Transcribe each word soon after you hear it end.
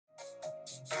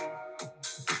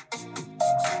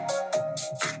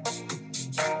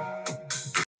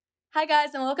Hi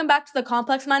guys, and welcome back to the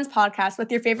Complex Minds podcast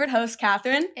with your favorite hosts,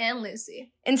 Catherine and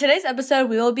Lucy. In today's episode,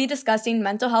 we will be discussing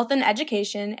mental health in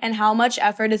education and how much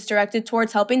effort is directed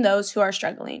towards helping those who are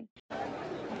struggling.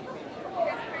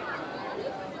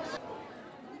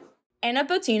 Anna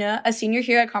Botina, a senior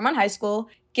here at Carmine High School,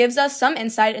 gives us some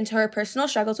insight into her personal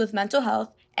struggles with mental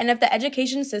health and if the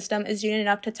education system is doing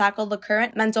enough to tackle the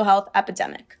current mental health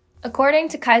epidemic. According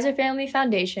to Kaiser Family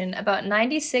Foundation, about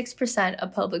 96%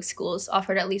 of public schools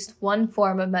offered at least one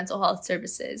form of mental health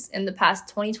services in the past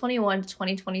 2021 to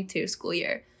 2022 school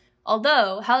year.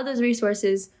 Although how those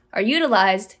resources are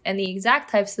utilized and the exact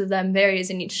types of them varies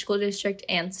in each school district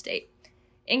and state.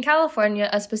 In California,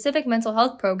 a specific mental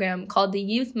health program called the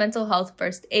Youth Mental Health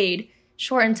First Aid,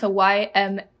 shortened to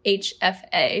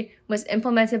YMHFA, was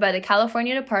implemented by the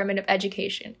California Department of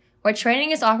Education, where training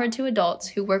is offered to adults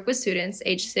who work with students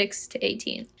aged 6 to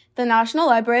 18. The National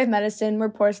Library of Medicine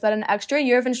reports that an extra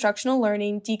year of instructional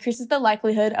learning decreases the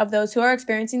likelihood of those who are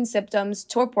experiencing symptoms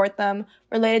to report them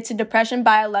related to depression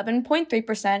by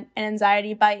 11.3% and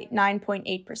anxiety by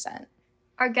 9.8%.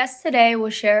 Our guest today will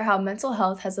share how mental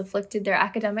health has afflicted their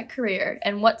academic career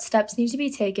and what steps need to be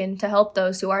taken to help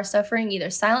those who are suffering either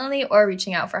silently or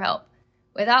reaching out for help.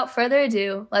 Without further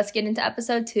ado, let's get into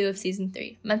episode 2 of season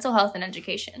 3, Mental Health and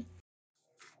Education.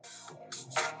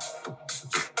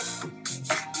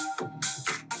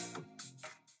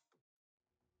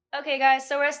 Okay, guys,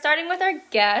 so we're starting with our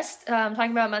guest,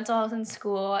 talking about mental health in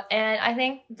school, and I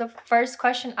think the first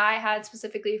question I had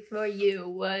specifically for you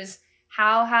was,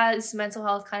 how has mental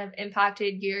health kind of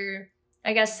impacted your,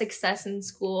 I guess, success in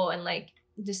school and, like,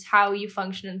 just how you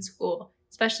function in school,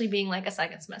 especially being, like, a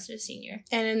second semester senior?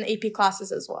 And in the AP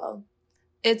classes as well.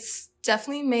 It's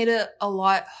definitely made it a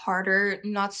lot harder,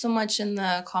 not so much in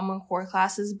the Common Core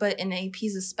classes, but in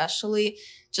APs especially,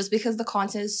 just because the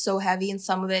content is so heavy and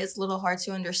some of it is a little hard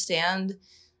to understand.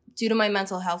 Due to my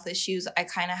mental health issues, I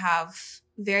kind of have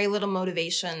very little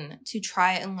motivation to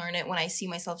try and learn it when I see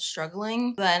myself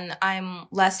struggling. Then I'm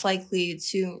less likely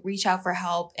to reach out for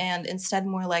help and instead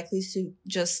more likely to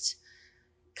just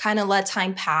kind of let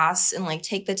time pass and, like,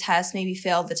 take the test, maybe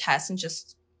fail the test, and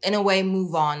just in a way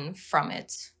move on from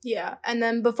it. Yeah. And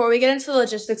then before we get into the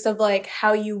logistics of, like,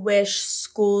 how you wish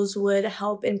schools would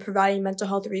help in providing mental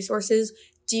health resources,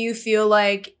 do you feel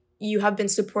like you have been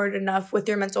supported enough with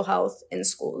your mental health in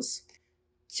schools?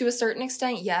 To a certain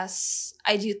extent, yes.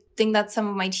 I do think that some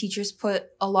of my teachers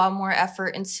put a lot more effort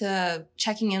into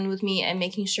checking in with me and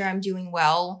making sure I'm doing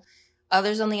well.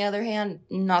 Others, on the other hand,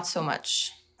 not so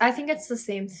much. I think it's the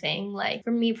same thing. Like,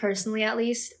 for me personally, at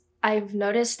least, I've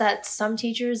noticed that some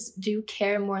teachers do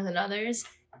care more than others,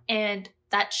 and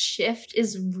that shift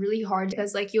is really hard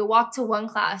because, like, you'll walk to one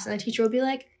class and the teacher will be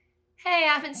like, hey,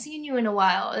 I haven't seen you in a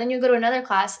while. And then you'll go to another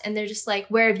class and they're just like,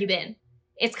 where have you been?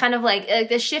 It's kind of like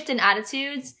the shift in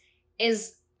attitudes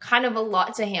is kind of a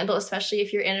lot to handle, especially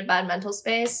if you're in a bad mental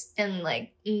space and,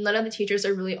 like, none of the teachers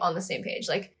are really on the same page.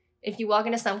 Like, if you walk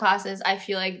into some classes, I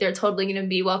feel like they're totally going to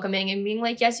be welcoming and being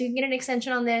like, yes, you can get an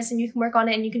extension on this and you can work on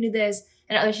it and you can do this.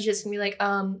 And other teachers can be like,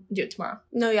 do it tomorrow.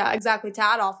 No, yeah, exactly. To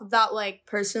add off of that, like,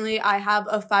 personally, I have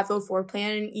a 504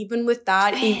 plan, and even with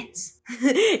that,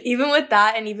 even with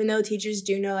that, and even though teachers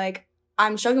do know, like,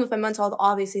 I'm struggling with my mental health,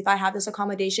 obviously, if I have this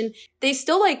accommodation, they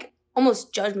still, like,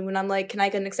 almost judge me when I'm like, can I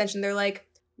get an extension? They're like,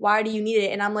 why do you need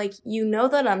it? And I'm like, you know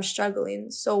that I'm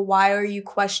struggling, so why are you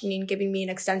questioning giving me an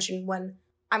extension when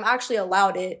I'm actually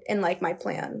allowed it in, like, my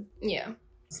plan? Yeah.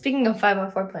 Speaking of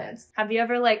 504 plans, have you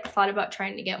ever, like, thought about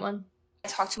trying to get one? I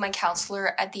talked to my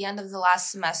counselor at the end of the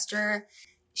last semester.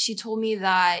 She told me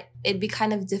that it'd be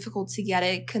kind of difficult to get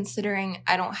it considering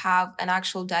I don't have an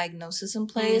actual diagnosis in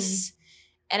place.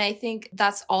 And I think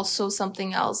that's also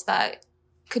something else that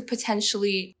could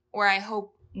potentially, or I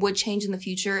hope would change in the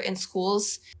future in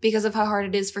schools because of how hard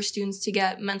it is for students to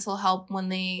get mental help when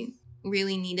they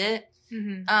really need it.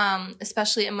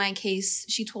 Especially in my case,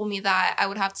 she told me that I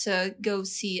would have to go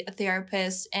see a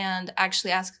therapist and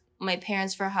actually ask my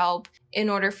parents for help in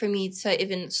order for me to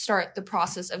even start the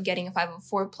process of getting a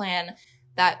 504 plan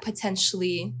that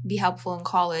potentially be helpful in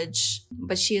college.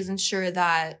 But she isn't sure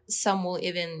that some will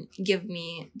even give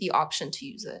me the option to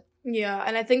use it. Yeah,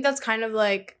 and I think that's kind of,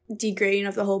 like, degrading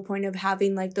of the whole point of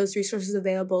having, like, those resources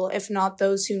available, if not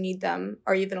those who need them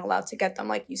are even allowed to get them,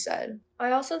 like you said.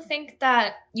 I also think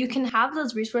that you can have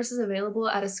those resources available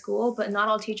at a school, but not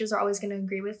all teachers are always going to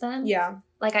agree with them. Yeah.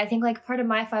 Like, I think, like, part of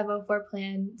my 504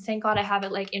 plan, thank God I have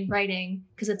it, like, in writing,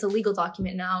 because it's a legal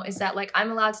document now, is that, like,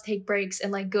 I'm allowed to take breaks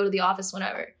and, like, go to the office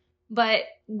whenever. But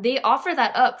they offer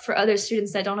that up for other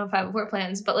students that don't have 504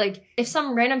 plans. But like if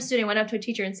some random student went up to a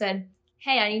teacher and said,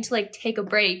 hey, I need to like take a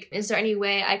break. Is there any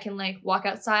way I can like walk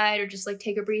outside or just like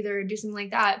take a breather or do something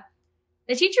like that?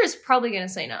 The teacher is probably going to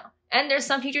say no. And there's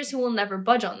some teachers who will never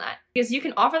budge on that, because you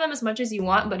can offer them as much as you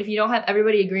want, but if you don't have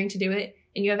everybody agreeing to do it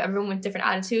and you have everyone with different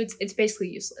attitudes, it's basically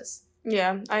useless.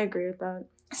 Yeah, I agree with that.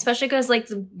 Especially because like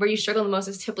where you struggle the most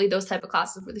is typically those type of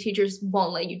classes where the teachers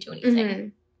won't let you do anything. Mm-hmm.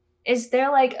 Is there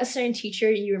like a certain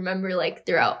teacher you remember like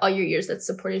throughout all your years that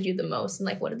supported you the most, and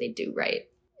like what did they do right?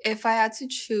 If I had to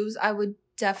choose, I would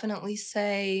definitely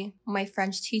say my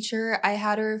French teacher. I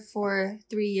had her for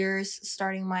 3 years,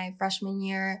 starting my freshman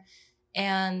year.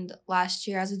 And last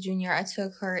year as a junior, I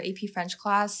took her AP French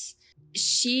class.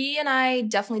 She and I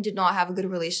definitely did not have a good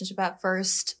relationship at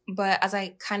first, but as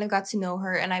I kind of got to know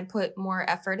her and I put more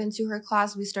effort into her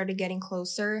class, we started getting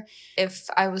closer. If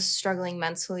I was struggling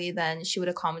mentally, then she would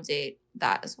accommodate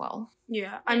that as well.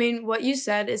 Yeah. I mean, what you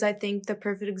said is, I think, the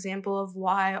perfect example of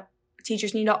why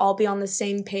teachers need to all be on the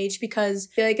same page, because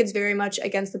I feel like it's very much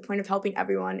against the point of helping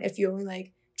everyone if you only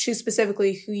like choose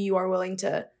specifically who you are willing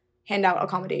to hand out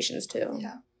accommodations to.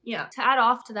 Yeah. To add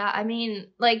off to that, I mean,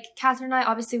 like Catherine and I,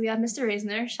 obviously we have Mr.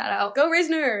 Reisner, shout out. Go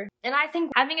Reisner! And I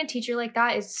think having a teacher like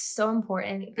that is so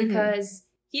important, because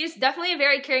he is definitely a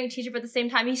very caring teacher, but at the same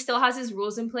time, he still has his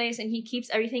rules in place and he keeps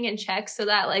everything in check so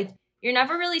that like you're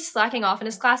never really slacking off in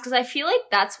his class. Because I feel like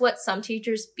that's what some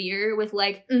teachers fear with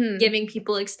like giving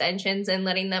people extensions and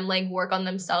letting them like work on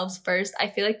themselves first. I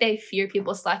feel like they fear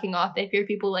people slacking off. They fear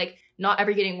people like not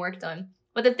ever getting work done.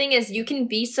 But the thing is, you can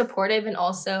be supportive and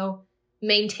also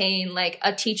maintain like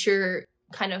a teacher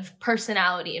kind of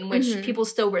personality in which people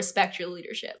still respect your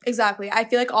leadership. Exactly. I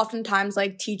feel like oftentimes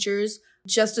like teachers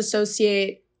just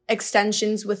associate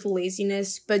extensions with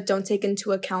laziness, but don't take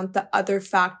into account the other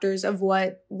factors of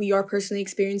what we are personally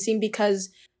experiencing. Because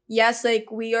yes,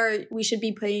 like we should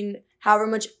be putting however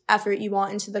much effort you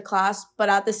want into the class, but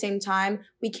at the same time,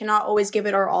 we cannot always give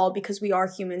it our all because we are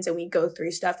humans and we go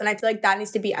through stuff. And I feel like that needs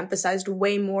to be emphasized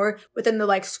way more within the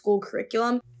like school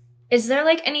curriculum. Is there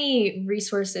like any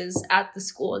resources at the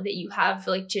school that you have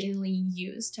like genuinely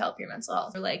used to help your mental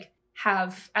health, or like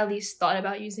have at least thought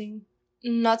about using?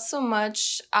 Not so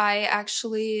much. I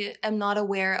actually am not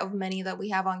aware of many that we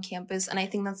have on campus, and I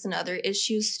think that's another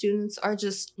issue. Students are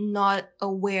just not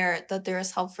aware that there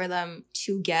is help for them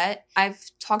to get.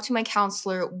 I've talked to my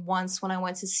counselor once when I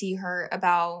went to see her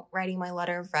about writing my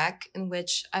letter of rec, in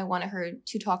which I wanted her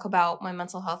to talk about my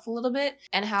mental health a little bit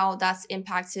and how that's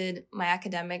impacted my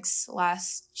academics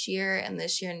last year and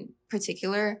this year in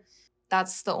particular.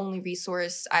 That's the only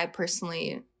resource I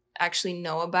personally actually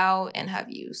know about and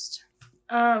have used.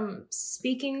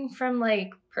 Speaking from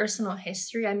like personal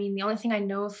history, I mean, the only thing I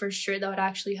know for sure that would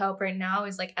actually help right now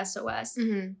is like SOS.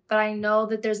 But I know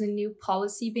that there's a new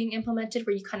policy being implemented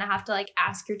where you kind of have to like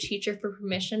ask your teacher for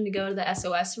permission to go to the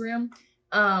SOS room,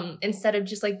 instead of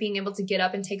just like being able to get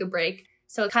up and take a break.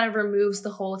 So it kind of removes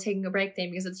the whole taking a break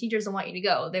thing, because the teacher doesn't want you to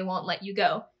go. They won't let you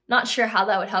go. Not sure how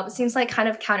that would help. It seems like kind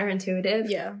of counterintuitive.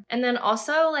 Yeah. And then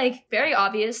also like very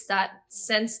obvious that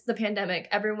since the pandemic,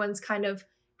 everyone's kind of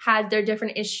had their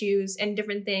different issues and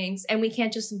different things, and we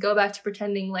can't just go back to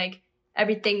pretending like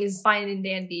everything is fine and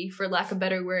dandy, for lack of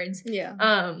better words. Yeah.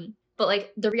 But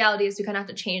like the reality is we kind of have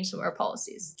to change some of our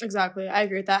policies. Exactly. I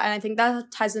agree with that. And I think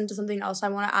that ties into something else I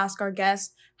want to ask our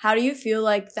guests. How do you feel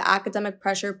like the academic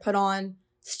pressure put on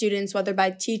students, whether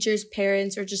by teachers,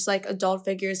 parents, or just like adult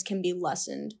figures, can be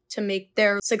lessened to make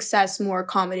their success more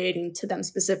accommodating to them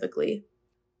specifically?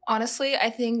 Honestly,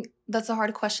 I think that's a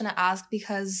hard question to ask,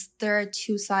 because there are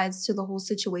two sides to the whole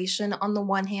situation. On the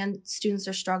one hand, students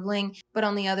are struggling, but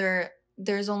on the other,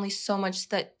 there's only so much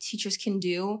that teachers can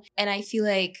do. And I feel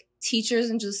like teachers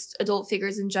and just adult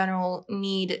figures in general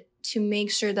need to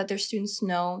make sure that their students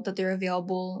know that they're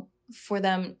available for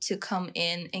them to come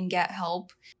in and get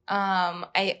help.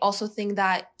 I also think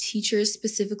that teachers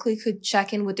specifically could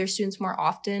check in with their students more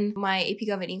often. My AP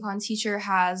Gov and Econ teacher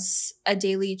has a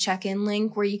daily check-in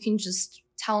link where you can just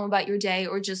tell them about your day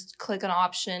or just click an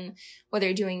option whether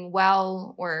you're doing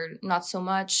well or not so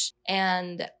much.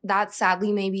 And that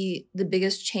sadly may be the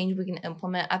biggest change we can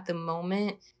implement at the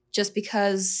moment, just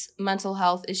because mental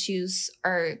health issues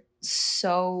are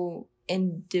so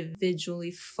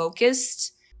individually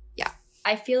focused. Yeah.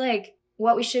 I feel like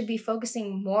what we should be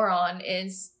focusing more on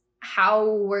is how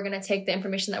we're going to take the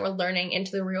information that we're learning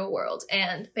into the real world,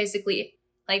 and basically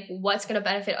like what's going to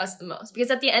benefit us the most.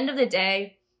 Because at the end of the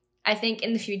day, I think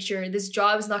in the future, this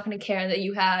job is not going to care that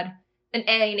you had an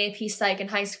A in AP Psych in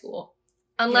high school,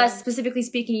 unless specifically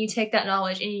speaking, you take that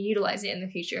knowledge and you utilize it in the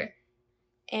future.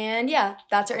 And yeah,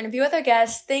 that's our interview with our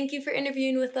guest. Thank you for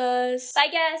interviewing with us. Bye,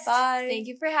 guest. Bye. Thank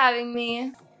you for having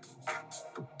me.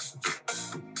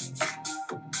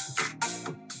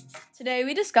 Today,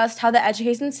 we discussed how the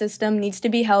education system needs to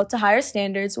be held to higher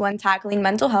standards when tackling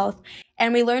mental health,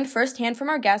 and we learned firsthand from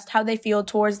our guest how they feel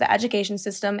towards the education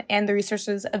system and the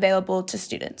resources available to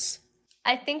students.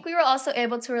 I think we were also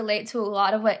able to relate to a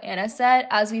lot of what Anna said,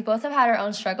 as we both have had our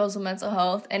own struggles with mental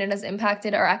health, and it has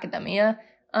impacted our academia.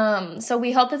 So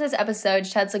we hope that this episode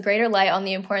sheds a greater light on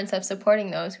the importance of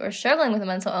supporting those who are struggling with a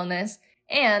mental illness,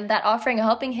 and that offering a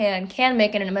helping hand can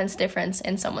make an immense difference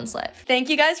in someone's life. Thank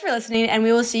you guys for listening, and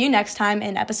we will see you next time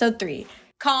in episode 3.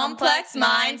 Complex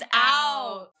Minds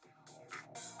out!